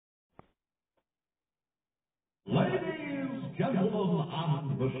gentlemen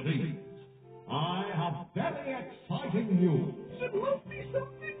and machines, I have very exciting news. It must be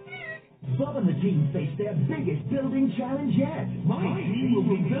something big. Bob and the team face their biggest building challenge yet. My team will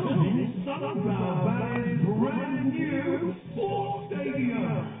be building Sunflower Valley's brand new sports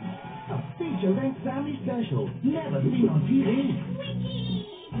stadium. A feature-length family special never seen on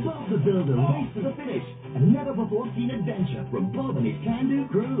TV. Bob the Builder race to the finish. A never-before-seen adventure from Bob and his can-do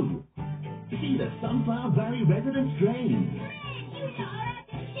crew. See the Sunflower Valley residents train.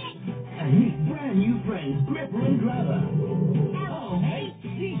 And meet brand new friends Gripper and Grabber. Hello, mate.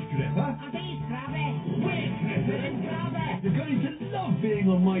 He's Gripper. And he's Grabber. We're Gripper. And Grabber. You're going to love being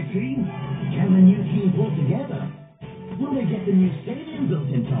on my team. Can the new team pull together? Will they get the new stadium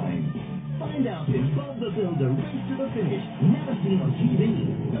built in time? Find out in Bob the Builder Race to the Finish. Never seen on TV.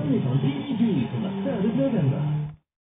 Only on DVD from the 3rd of November.